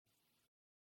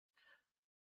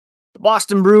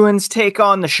Boston Bruins take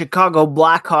on the Chicago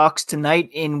Blackhawks tonight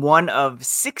in one of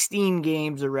 16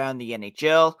 games around the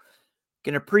NHL.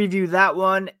 Going to preview that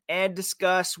one and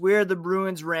discuss where the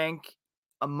Bruins rank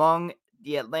among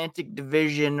the Atlantic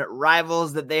Division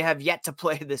rivals that they have yet to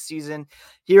play this season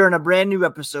here in a brand new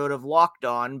episode of Locked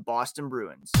On Boston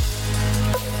Bruins.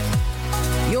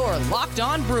 You're Locked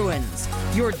On Bruins,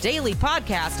 your daily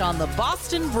podcast on the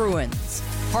Boston Bruins.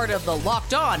 Part of the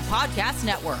Locked On Podcast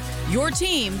Network, your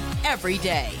team every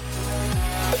day.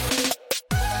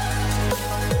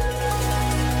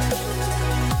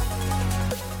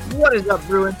 What is up,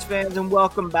 Bruins fans, and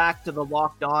welcome back to the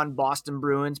Locked On Boston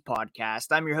Bruins podcast.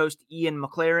 I'm your host, Ian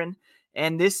McLaren,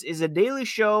 and this is a daily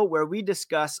show where we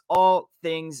discuss all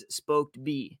things Spoked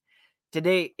B.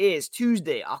 Today is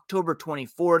Tuesday, October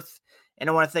 24th, and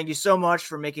I want to thank you so much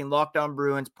for making Locked On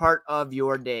Bruins part of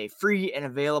your day, free and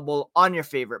available on your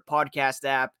favorite podcast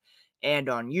app and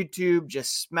on YouTube.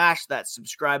 Just smash that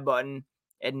subscribe button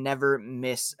and never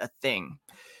miss a thing.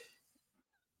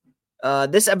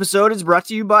 This episode is brought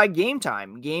to you by Game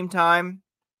Time. Game Time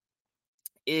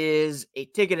is a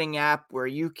ticketing app where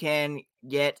you can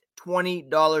get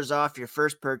 $20 off your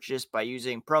first purchase by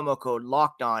using promo code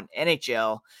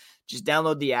LOCKEDONNHL. Just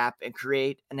download the app and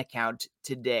create an account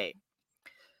today.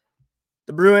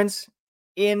 The Bruins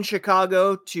in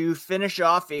Chicago to finish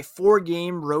off a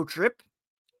 4-game road trip.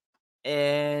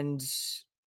 And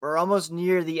we're almost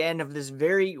near the end of this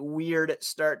very weird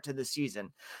start to the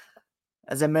season.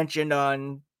 As I mentioned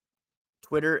on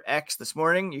Twitter X this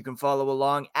morning, you can follow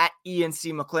along at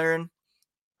ENC McLaren.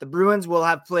 The Bruins will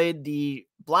have played the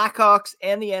Blackhawks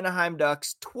and the Anaheim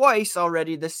Ducks twice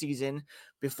already this season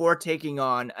before taking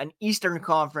on an Eastern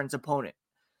Conference opponent.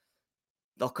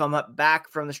 They'll come up back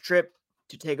from this trip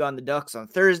to take on the Ducks on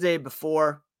Thursday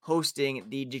before hosting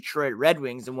the Detroit Red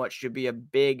Wings in what should be a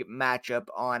big matchup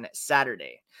on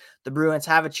Saturday. The Bruins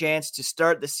have a chance to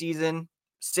start the season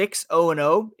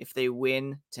 6-0 if they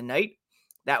win tonight.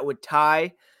 That would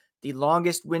tie the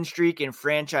longest win streak in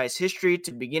franchise history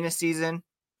to begin a season.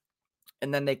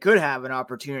 And then they could have an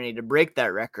opportunity to break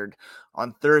that record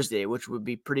on Thursday, which would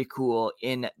be pretty cool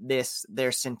in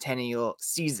their centennial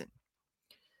season.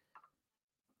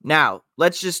 Now,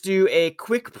 let's just do a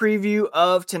quick preview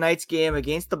of tonight's game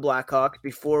against the Blackhawks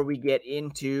before we get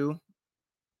into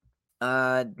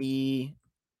the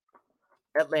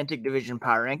Atlantic Division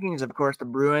power rankings. Of course, the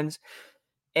Bruins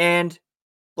and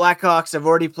Blackhawks have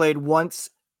already played once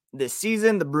this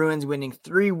season. The Bruins winning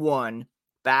 3-1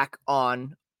 back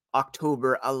on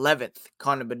October 11th.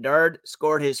 Connor Bedard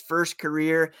scored his first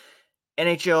career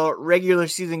NHL regular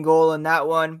season goal in that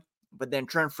one, but then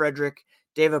Trent Frederick,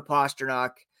 David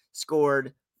Pastrnak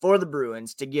scored for the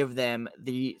Bruins to give them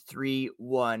the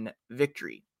 3-1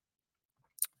 victory.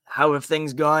 How have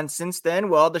things gone since then?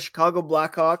 Well, the Chicago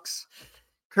Blackhawks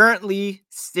currently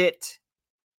sit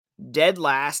dead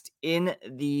last in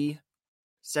the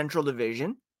Central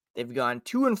Division. They've gone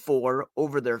 2-4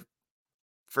 over their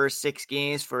first 6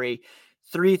 games for a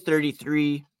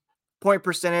 .333 point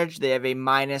percentage. They have a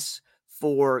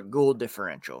 -4 goal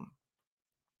differential.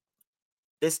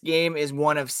 This game is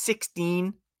one of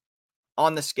 16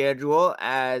 on the schedule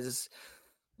as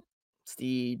it's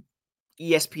the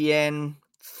ESPN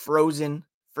Frozen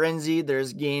Frenzy.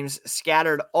 There's games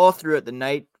scattered all throughout the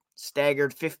night,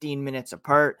 staggered 15 minutes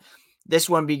apart. This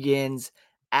one begins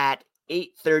at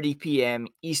 8:30 p.m.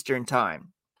 Eastern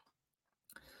Time.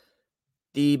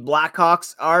 The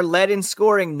Blackhawks are led in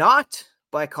scoring not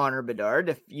by Connor Bedard.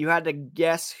 If you had to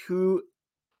guess who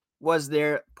was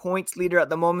their points leader at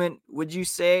the moment, would you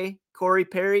say Corey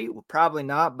Perry? Well, probably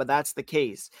not, but that's the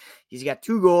case. He's got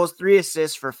 2 goals, 3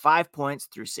 assists for 5 points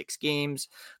through 6 games.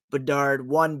 Bedard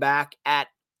won back at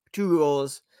 2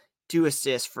 goals, 2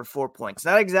 assists for 4 points.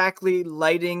 Not exactly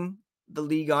lighting the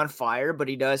league on fire, but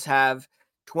he does have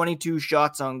 22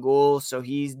 shots on goal, so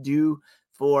he's due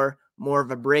for more of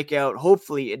a breakout.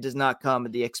 Hopefully it does not come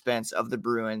at the expense of the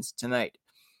Bruins tonight.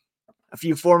 A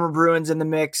few former Bruins in the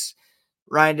mix.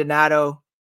 Ryan Donato,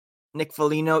 Nick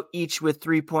Foligno, each with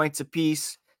 3 points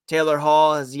apiece. Taylor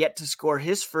Hall has yet to score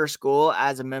his first goal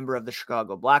as a member of the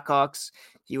Chicago Blackhawks.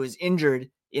 He was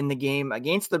injured in the game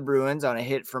against the Bruins on a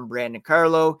hit from Brandon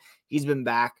Carlo. He's been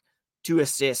back, 2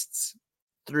 assists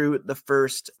through the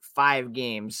first 5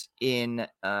 games in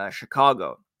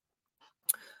Chicago.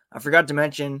 I forgot to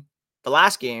mention the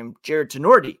last game, Jared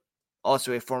Tenorti,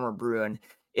 also a former Bruin,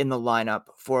 in the lineup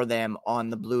for them on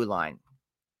the blue line.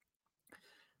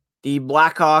 The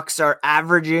Blackhawks are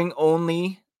averaging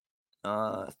only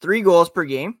 3 goals per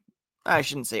game. I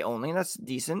shouldn't say only. That's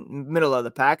decent. Middle of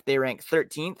the pack. They rank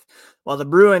 13th, while the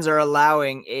Bruins are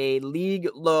allowing a league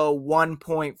low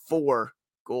 1.4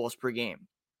 goals per game.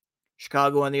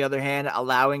 Chicago, on the other hand,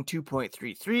 allowing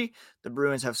 2.33. The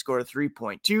Bruins have scored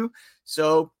 3.2.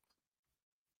 So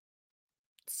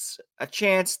it's a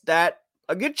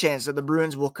good chance that the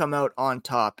Bruins will come out on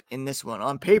top in this one.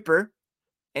 On paper,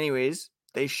 anyways,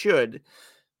 they should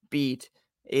beat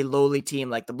a lowly team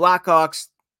like the Blackhawks,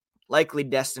 likely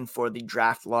destined for the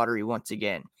draft lottery once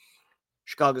again.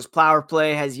 Chicago's power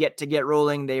play has yet to get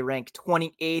rolling. They rank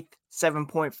 28th,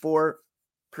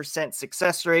 7.4%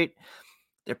 success rate.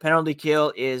 Their penalty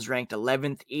kill is ranked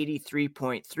 11th,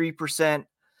 83.3%.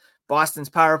 Boston's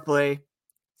power play,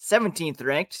 17th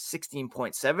ranked,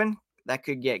 16.7. That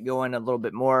could get going a little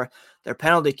bit more. Their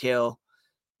penalty kill,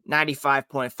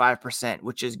 95.5%,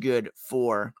 which is good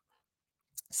for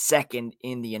second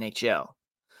in the NHL.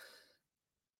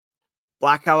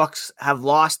 Blackhawks have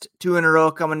lost 2 in a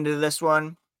row coming into this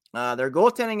one. Their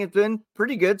goaltending has been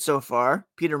pretty good so far.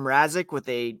 Peter Mrazek with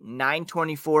a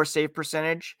 .924 save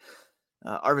percentage.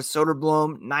 Arvid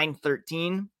Soderblom,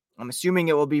 .913. I'm assuming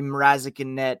it will be Mrazek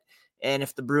in net. And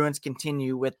if the Bruins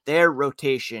continue with their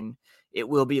rotation, it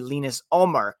will be Linus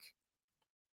Ullmark,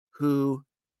 who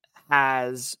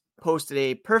has posted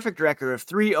a perfect record of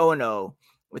 3-0-0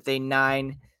 with a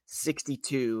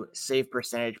 .962 save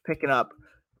percentage, picking up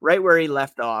right where he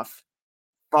left off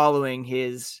following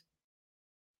his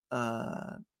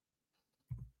Vezina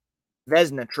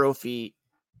Trophy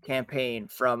campaign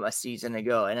from a season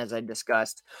ago. And as I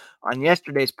discussed on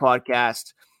yesterday's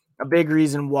podcast, a big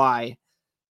reason why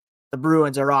the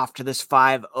Bruins are off to this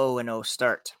 5-0-0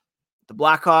 start. The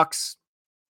Blackhawks,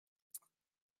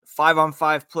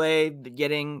 5-on-5 play,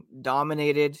 getting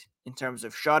dominated in terms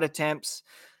of shot attempts,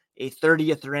 a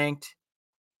 30th ranked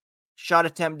shot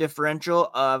attempt differential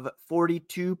of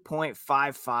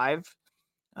 42.55.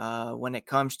 When it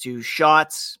comes to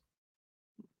shots,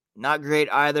 not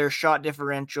great either. Shot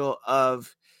differential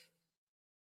of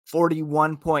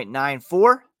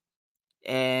 41.94,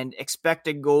 and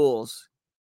expected goals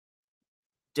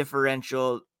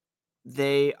differential,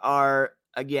 they are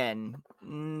again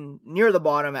near the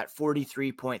bottom at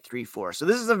 43.34. So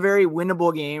this is a very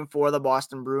winnable game for the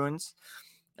Boston Bruins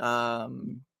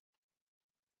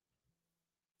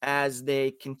as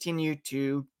they continue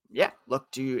to look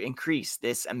to increase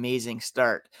this amazing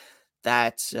start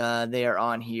that they are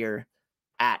on here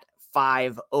at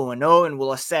 5-0-0, and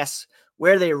we'll assess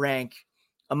where they rank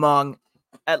among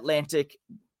Atlantic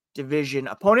Division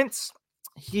opponents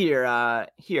here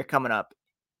coming up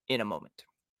in a moment.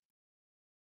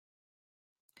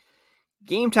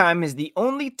 Game Time is the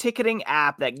only ticketing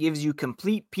app that gives you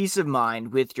complete peace of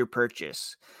mind with your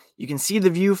purchase. You can see the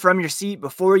view from your seat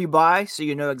before you buy, so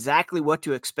you know exactly what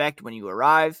to expect when you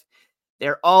arrive.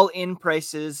 Their all-in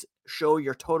prices show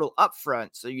your total upfront,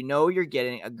 so you know you're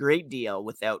getting a great deal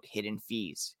without hidden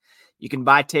fees. You can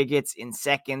buy tickets in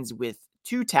seconds with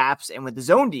 2 taps, and with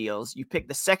zone deals, you pick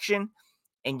the section,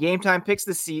 and Game Time picks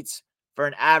the seats for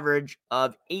an average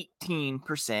of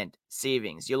 18%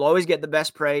 savings. You'll always get the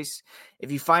best price.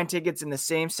 If you find tickets in the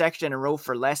same section and row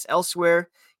for less elsewhere,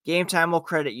 Game Time will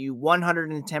credit you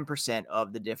 110%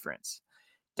 of the difference.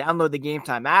 Download the Game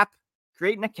Time app,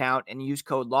 create an account, and use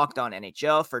code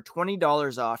LOCKEDONNHL for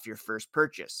 $20 off your first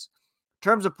purchase.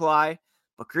 Terms apply,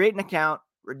 but create an account,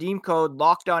 redeem code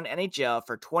LOCKEDONNHL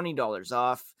for $20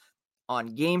 off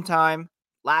on Game Time,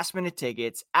 last-minute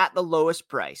tickets at the lowest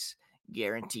price,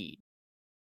 guaranteed.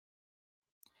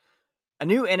 A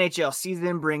new NHL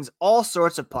season brings all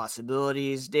sorts of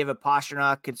possibilities. David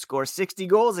Pastrnak could score 60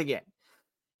 goals again.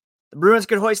 The Bruins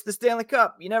could hoist the Stanley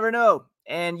Cup. You never know.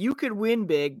 And you could win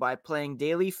big by playing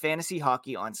daily fantasy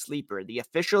hockey on Sleeper, the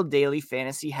official daily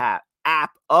fantasy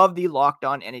app of the Locked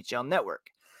On NHL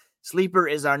Network. Sleeper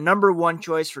is our number one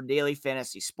choice for daily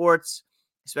fantasy sports,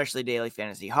 especially daily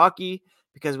fantasy hockey,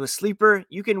 because with Sleeper,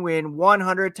 you can win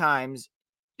 100 times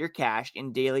your cash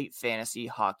in daily fantasy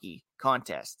hockey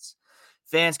contests.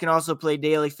 Fans can also play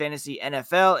daily fantasy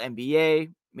NFL,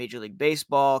 NBA, Major League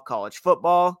Baseball, college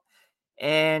football,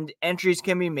 and entries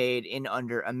can be made in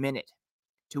under a minute.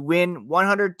 To win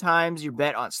 100 times your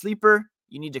bet on Sleeper,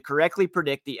 you need to correctly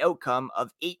predict the outcome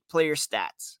of 8 player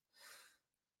stats.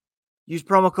 Use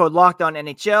promo code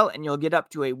LOCKEDONNHL and you'll get up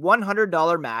to a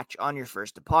 $100 match on your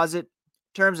first deposit.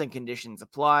 Terms and conditions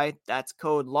apply. That's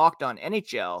code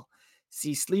LOCKEDONNHL.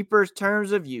 See Sleeper's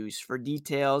terms of use for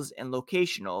details and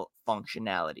locational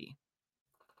functionality.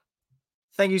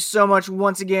 Thank you so much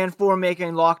once again for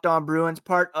making Locked On Bruins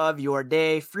part of your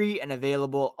day, free and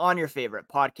available on your favorite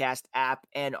podcast app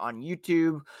and on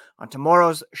YouTube. On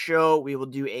tomorrow's show, we will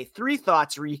do a 3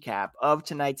 thoughts recap of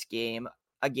tonight's game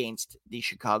against the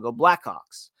Chicago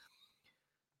Blackhawks.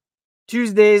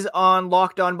 Tuesdays on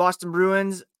Locked On Boston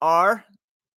Bruins are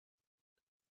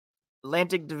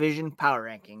Atlantic Division Power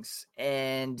Rankings.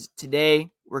 And today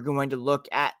we're going to look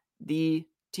at the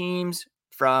teams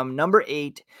from number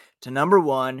 8 to number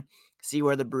 1, see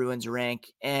where the Bruins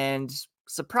rank, and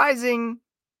surprising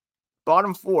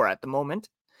bottom 4 at the moment.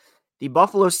 The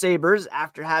Buffalo Sabres,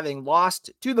 after having lost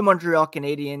to the Montreal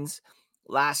Canadiens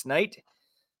last night,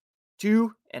 2-4,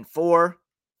 4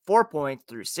 points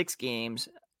through 6 games,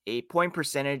 a point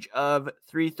percentage of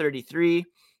 .333,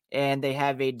 and they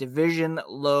have a division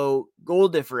low goal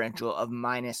differential of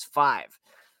 -5.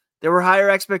 There were higher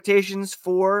expectations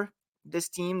for this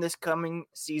team this coming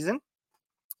season.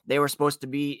 They were supposed to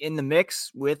be in the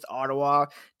mix with Ottawa,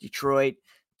 Detroit,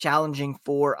 challenging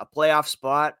for a playoff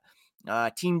spot.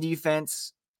 Team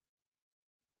defense,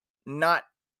 not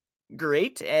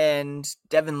great, and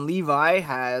Devin Levi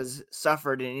has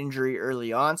suffered an injury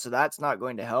early on, so that's not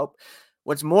going to help.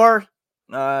 What's more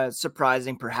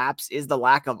surprising, perhaps, is the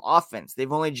lack of offense.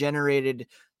 They've only generated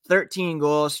 13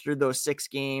 goals through those 6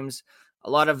 games. A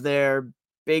lot of their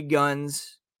big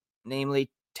guns,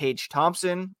 namely Tage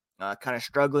Thompson, kind of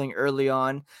struggling early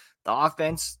on. The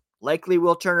offense likely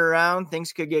will turn around.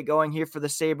 Things could get going here for the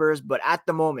Sabres, but at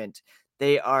the moment,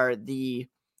 they are the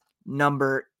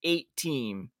number 8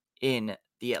 team in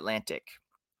the Atlantic.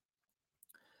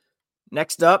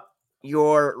 Next up,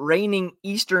 your reigning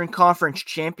Eastern Conference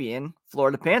champion,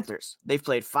 Florida Panthers. They've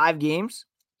played 5 games.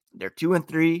 They're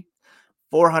 2-3,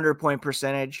 400 point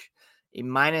percentage, a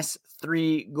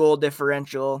 -3 goal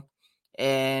differential,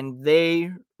 and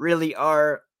they really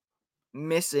are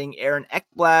missing Aaron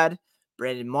Ekblad,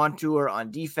 Brandon Montour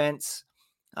on defense.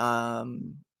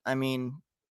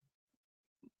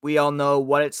 We all know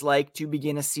what it's like to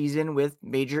begin a season with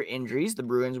major injuries. The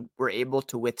Bruins were able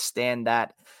to withstand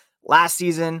that last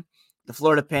season. The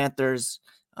Florida Panthers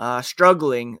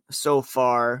struggling so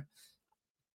far.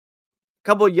 A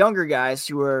couple of younger guys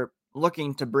who are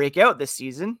looking to break out this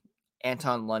season.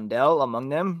 Anton Lundell among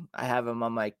them. I have him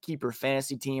on my keeper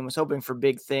fantasy team. Was hoping for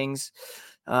big things.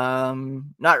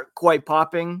 Not quite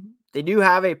popping. They do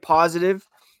have a positive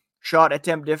shot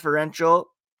attempt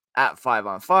differential at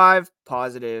 5-on-5,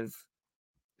 positive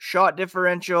shot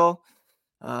differential.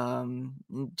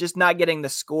 Just not getting the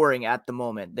scoring at the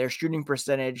moment. Their shooting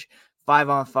percentage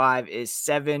 5-on-5 is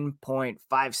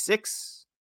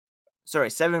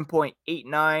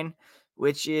 7.89,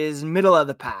 which is middle of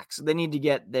the pack. So they need to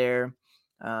get their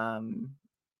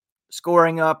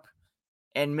scoring up,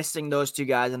 and missing those 2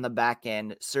 guys on the back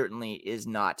end certainly is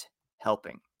not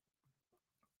helping.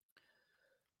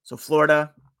 So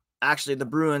Florida, actually the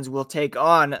Bruins will take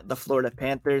on the Florida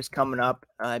Panthers coming up,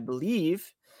 I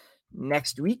believe,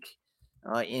 next week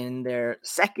in their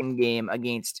second game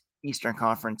against Eastern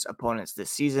Conference opponents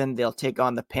this season. They'll take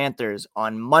on the Panthers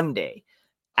on Monday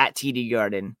at TD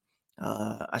Garden.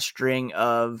 A string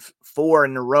of 4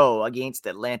 in a row against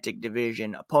Atlantic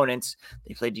Division opponents.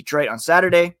 They play Detroit on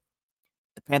Saturday,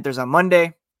 the Panthers on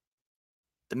Monday,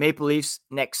 the Maple Leafs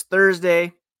next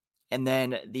Thursday, and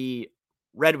then the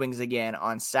Red Wings again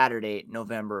on Saturday,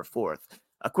 November 4th.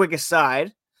 A quick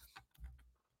aside,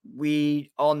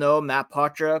 we all know Matt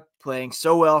Poitras playing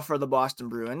so well for the Boston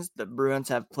Bruins. The Bruins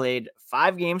have played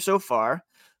 5 games so far.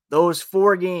 Those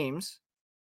 4 games,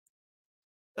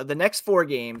 the next 4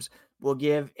 games, will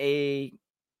give a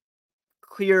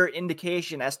clear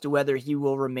indication as to whether he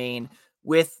will remain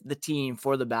with the team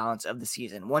for the balance of the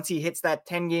season. Once he hits that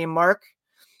 10-game mark,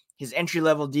 his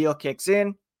entry-level deal kicks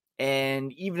in,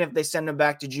 and even if they send him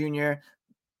back to junior,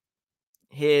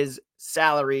 his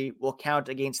salary will count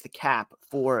against the cap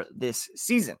for this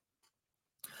season.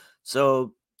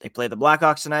 So they play the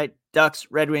Blackhawks tonight, Ducks,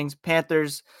 Red Wings,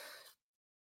 Panthers.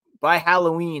 By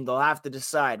Halloween, they'll have to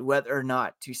decide whether or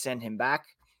not to send him back.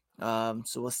 So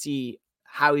we'll see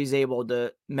how he's able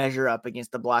to measure up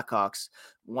against the Blackhawks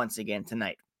once again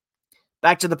tonight.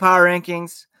 Back to the power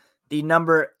rankings. The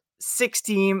number 6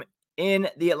 team in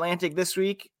the Atlantic this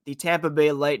week, the Tampa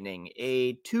Bay Lightning,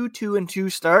 a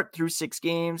 2-2-2 start through 6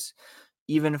 games,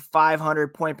 even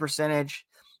 500 point percentage,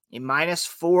 a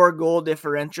 -4 goal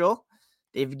differential.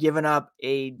 They've given up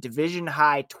a division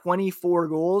high 24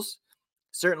 goals,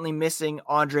 certainly missing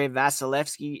Andrei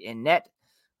Vasilevsky in net.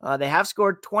 They have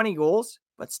scored 20 goals,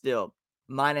 but still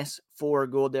 -4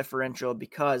 goal differential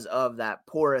because of that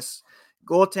porous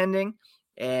goaltending.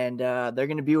 And they're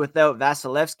going to be without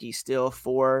Vasilevsky still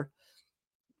for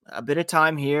a bit of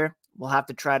time here. We'll have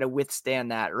to try to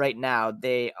withstand that. Right now,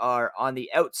 they are on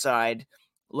the outside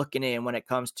looking in when it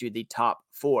comes to the top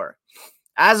 4.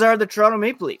 As are the Toronto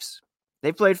Maple Leafs.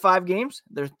 They played 5 games.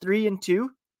 They're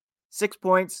 3-2, 6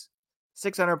 points,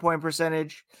 600 point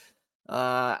percentage,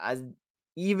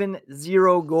 even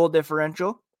 0 goal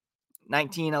differential,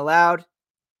 19 allowed,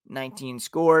 19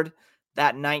 scored.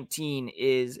 That 19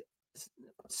 is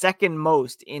second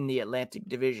most in the Atlantic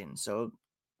Division. So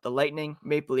the Lightning,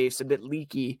 Maple Leafs, a bit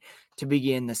leaky to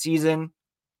begin the season.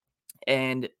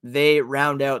 And they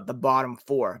round out the bottom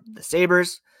four. The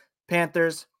Sabres,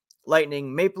 Panthers,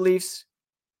 Lightning, Maple Leafs.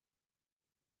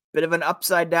 Bit of an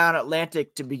upside down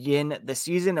Atlantic to begin the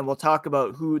season. And we'll talk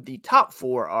about who the top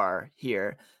four are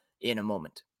here in a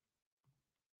moment.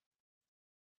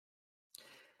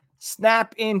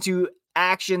 Snap into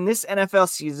action this NFL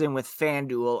season with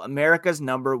FanDuel, America's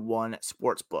 #1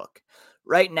 sportsbook.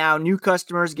 Right now, new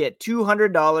customers get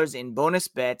 $200 in bonus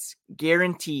bets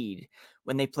guaranteed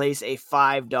when they place a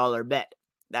 $5 bet.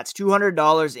 That's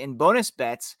 $200 in bonus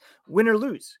bets, win or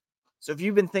lose. So if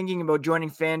you've been thinking about joining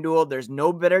FanDuel, there's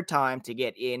no better time to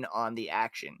get in on the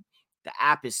action. The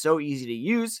app is so easy to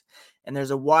use, and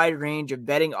there's a wide range of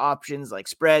betting options like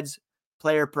spreads,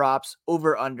 player props,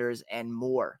 over-unders, and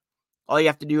more. All you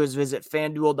have to do is visit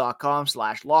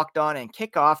FanDuel.com/lockedon and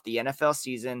kick off the NFL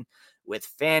season with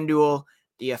FanDuel,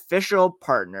 the official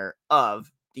partner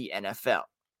of the NFL.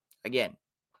 Again,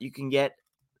 you can get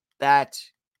that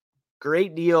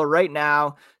great deal right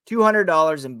now,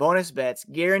 $200 in bonus bets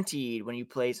guaranteed when you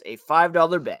place a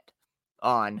 $5 bet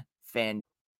on FanDuel.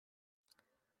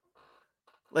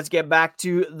 Let's get back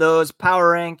to those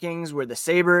power rankings where the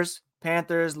Sabres,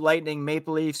 Panthers, Lightning,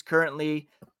 Maple Leafs currently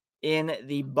in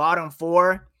the bottom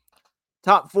four.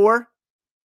 Top four.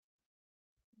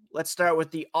 Let's start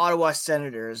with the Ottawa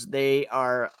Senators. They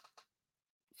are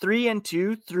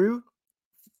 3-2 through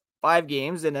 5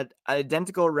 games and an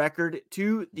identical record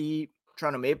to the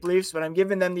Toronto Maple Leafs, but I'm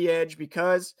giving them the edge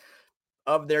because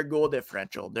of their goal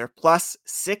differential. They're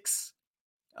 +6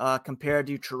 compared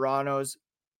to Toronto's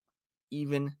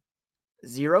even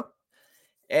 0.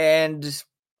 And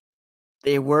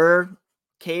they were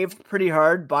caved pretty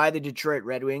hard by the Detroit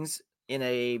Red Wings in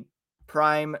a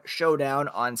prime showdown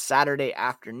on Saturday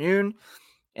afternoon,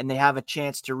 and they have a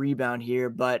chance to rebound here.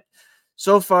 But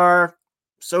so far,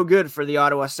 so good for the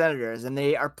Ottawa Senators, and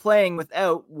they are playing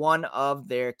without one of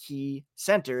their key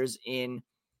centers in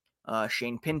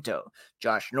Shane Pinto.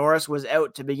 Josh Norris was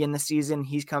out to begin the season.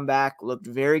 He's come back, looked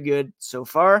very good so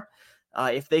far.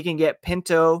 If they can get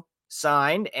Pinto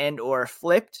signed and or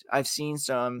flipped, I've seen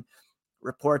some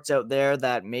reports out there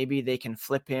that maybe they can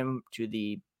flip him to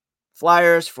the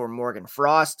Flyers for Morgan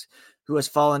Frost, who has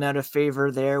fallen out of favor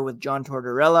there with John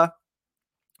Tortorella.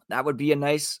 That would be a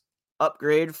nice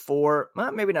upgrade for,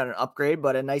 well, maybe not an upgrade,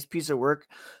 but a nice piece of work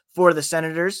for the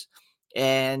Senators.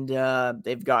 And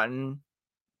they've gotten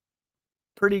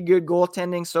pretty good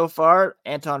goaltending so far.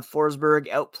 Anton Forsberg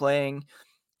outplaying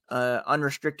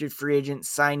unrestricted free agent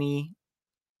signee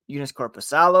Eunice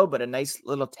Corposalo, but a nice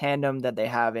little tandem that they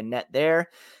have in net there.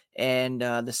 And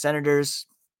the Senators,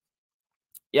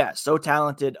 so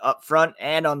talented up front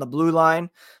and on the blue line.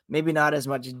 Maybe not as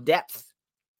much depth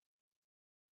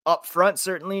up front,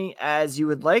 certainly, as you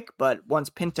would like, but once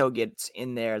Pinto gets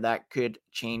in there, that could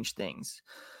change things.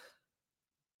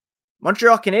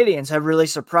 Montreal Canadiens have really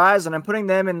surprised, and I'm putting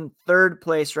them in third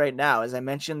place right now. As I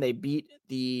mentioned, they beat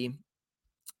the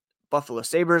Buffalo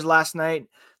Sabres last night.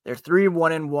 They're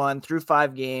 3-1-1 through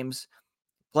 5 games,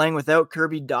 playing without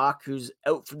Kirby Dach, who's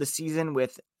out for the season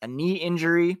with a knee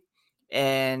injury.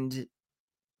 And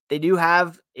they do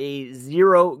have a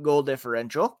 0 goal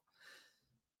differential.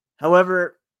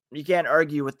 However, you can't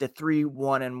argue with the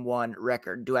 3-1-1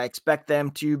 record. Do I expect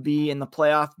them to be in the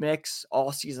playoff mix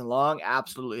all season long?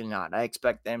 Absolutely not. I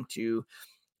expect them to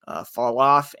fall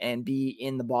off and be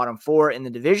in the bottom 4 in the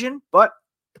division. But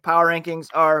the power rankings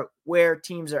are where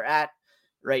teams are at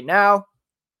right now,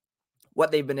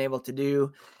 what they've been able to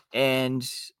do. And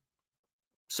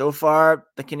so far,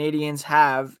 the Canadiens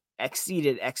have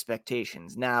exceeded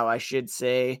expectations. Now, I should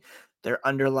say their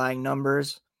underlying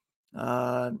numbers,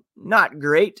 not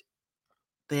great.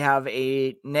 They have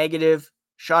a negative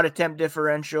shot attempt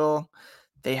differential.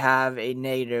 They have a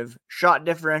negative shot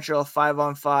differential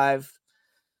 5-on-5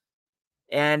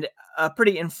 and a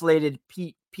pretty inflated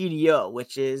PDO,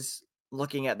 which is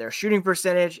looking at their shooting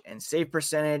percentage and save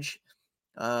percentage.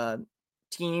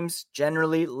 Teams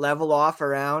generally level off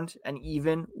around an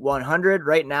even 100.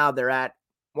 Right now, they're at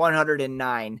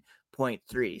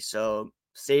 109.3. So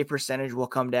save percentage will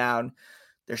come down.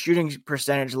 Their shooting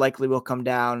percentage likely will come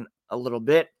down a little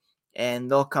bit,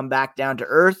 and they'll come back down to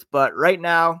earth. But right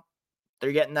now,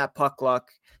 they're getting that puck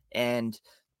luck, and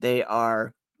they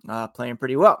are playing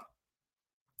pretty well.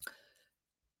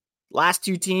 Last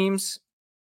 2 teams,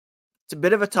 it's a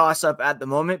bit of a toss-up at the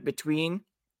moment between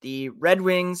the Red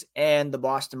Wings and the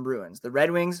Boston Bruins. The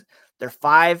Red Wings, they're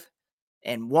 5-1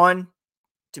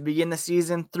 to begin the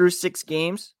season through 6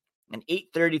 games. an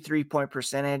 .833 point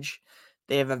percentage.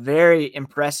 They have a very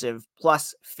impressive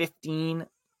plus 15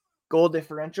 goal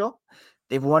differential.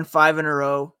 They've won 5 in a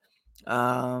row,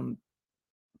 but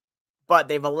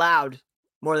they've allowed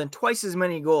more than twice as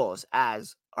many goals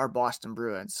as our Boston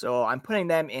Bruins. So I'm putting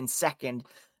them in second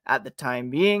at the time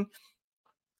being.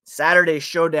 Saturday's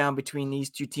showdown between these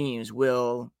two teams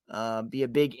will be a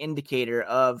big indicator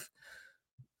of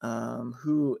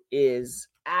who is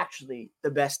actually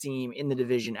the best team in the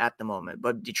division at the moment.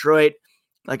 But Detroit,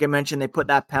 like I mentioned, they put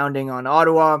that pounding on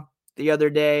Ottawa the other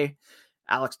day.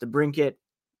 Alex DeBrincat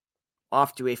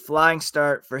off to a flying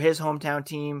start for his hometown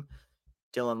team.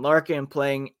 Dylan Larkin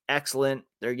playing excellent.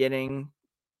 They're getting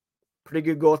pretty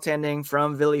good goaltending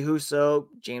from Ville Husso.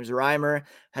 James Reimer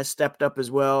has stepped up as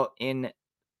well in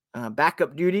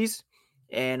backup duties,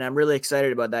 and I'm really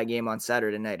excited about that game on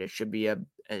Saturday night. It should be a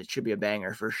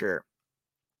banger for sure.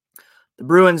 The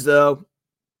Bruins, though,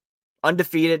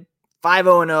 undefeated,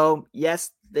 5-0-0.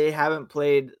 Yes, they haven't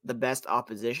played the best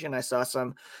opposition. I saw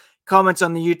some comments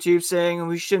on the YouTube saying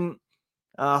we shouldn't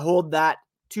hold that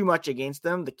too much against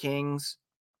them. The Kings,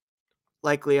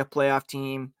 likely a playoff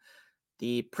team.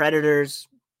 The Predators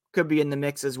could be in the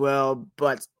mix as well,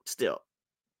 but still.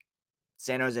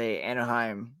 San Jose,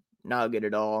 Anaheim, not good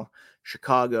at all.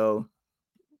 Chicago,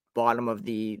 bottom of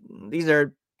these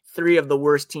are 3 of the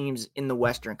worst teams in the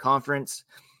Western Conference.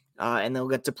 And they'll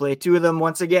get to play 2 of them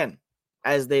once again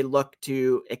as they look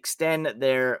to extend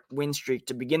their win streak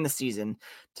to begin the season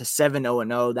to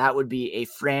 7-0-0. That would be a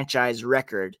franchise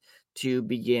record to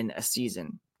begin a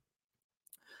season.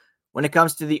 When it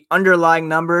comes to the underlying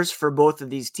numbers for both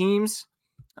of these teams,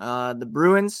 the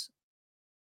Bruins,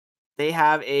 they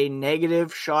have a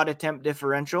negative shot attempt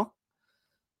differential,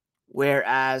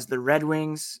 whereas the Red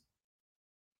Wings,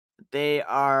 they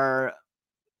are,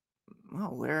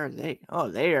 well, where are they? Oh,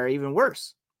 they are even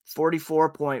worse.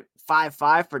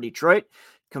 44.55 for Detroit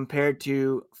compared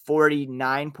to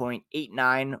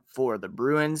 49.89 for the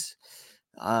Bruins.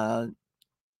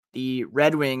 The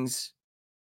Red Wings,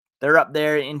 they're up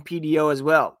there in PDO as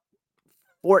well.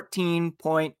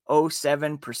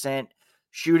 14.07%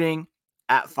 shooting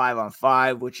at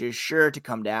 5-on-5, which is sure to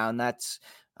come down. That's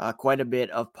quite a bit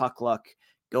of puck luck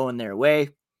going their way.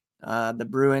 The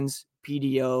Bruins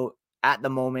PDO at the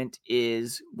moment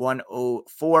is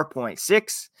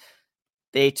 104.6.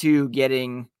 They too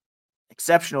getting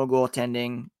exceptional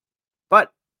goaltending,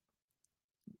 but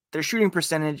their shooting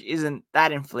percentage isn't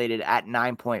that inflated at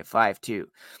 9.52.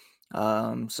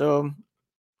 So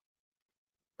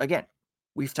again,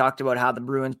 we've talked about how the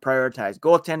Bruins prioritize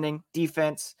goaltending,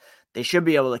 defense. They should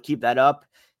be able to keep that up.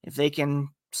 If they can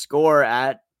score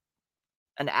at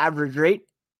an average rate,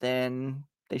 then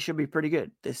they should be pretty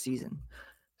good this season.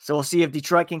 So we'll see if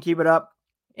Detroit can keep it up.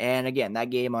 And again, that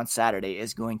game on Saturday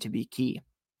is going to be key.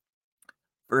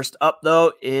 First up,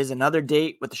 though, is another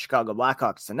date with the Chicago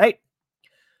Blackhawks tonight.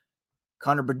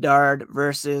 Connor Bedard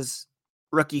versus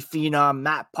rookie phenom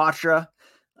Matt Poitras.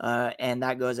 And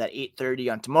that goes at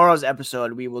 8:30 on tomorrow's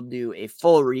episode. We will do a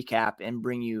full recap and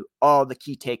bring you all the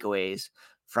key takeaways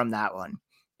from that one.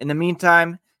 In the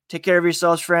meantime, take care of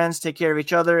yourselves, friends. Take care of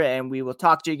each other. And we will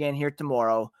talk to you again here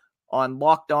tomorrow on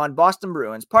Locked On Boston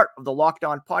Bruins, part of the Locked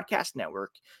On Podcast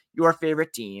Network, your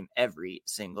favorite team every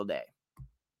single day.